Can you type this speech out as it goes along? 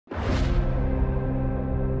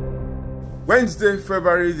Wednesday,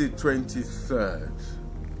 February the 23rd.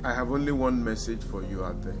 I have only one message for you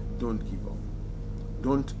out there. Don't give up.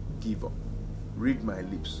 Don't give up. Read my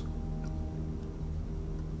lips.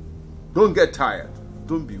 Don't get tired.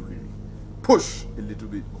 Don't be weary. Push a little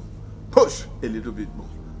bit more. Push a little bit more.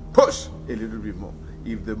 Push a little bit more.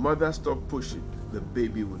 If the mother stops pushing, the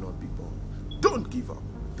baby will not be born. Don't give up.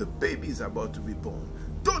 The baby is about to be born.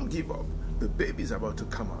 Don't give up. The baby is about to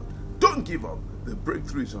come out. Don't give up. The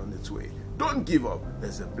breakthrough is on its way. Don't give up.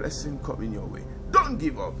 There's a blessing coming your way. Don't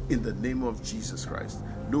give up in the name of Jesus Christ.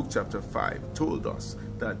 Luke chapter 5 told us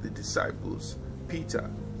that the disciples, Peter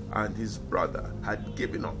and his brother, had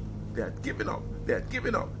given up. They had given up. They had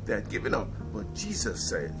given up. They had given up. But Jesus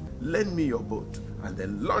said, lend me your boat and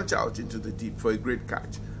then launch out into the deep for a great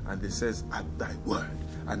catch. And it says, at thy word.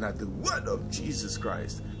 And at the word of Jesus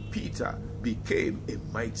Christ, Peter became a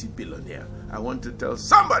mighty billionaire. I want to tell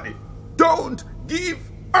somebody, don't give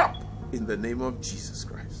up in the name of Jesus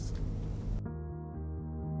Christ.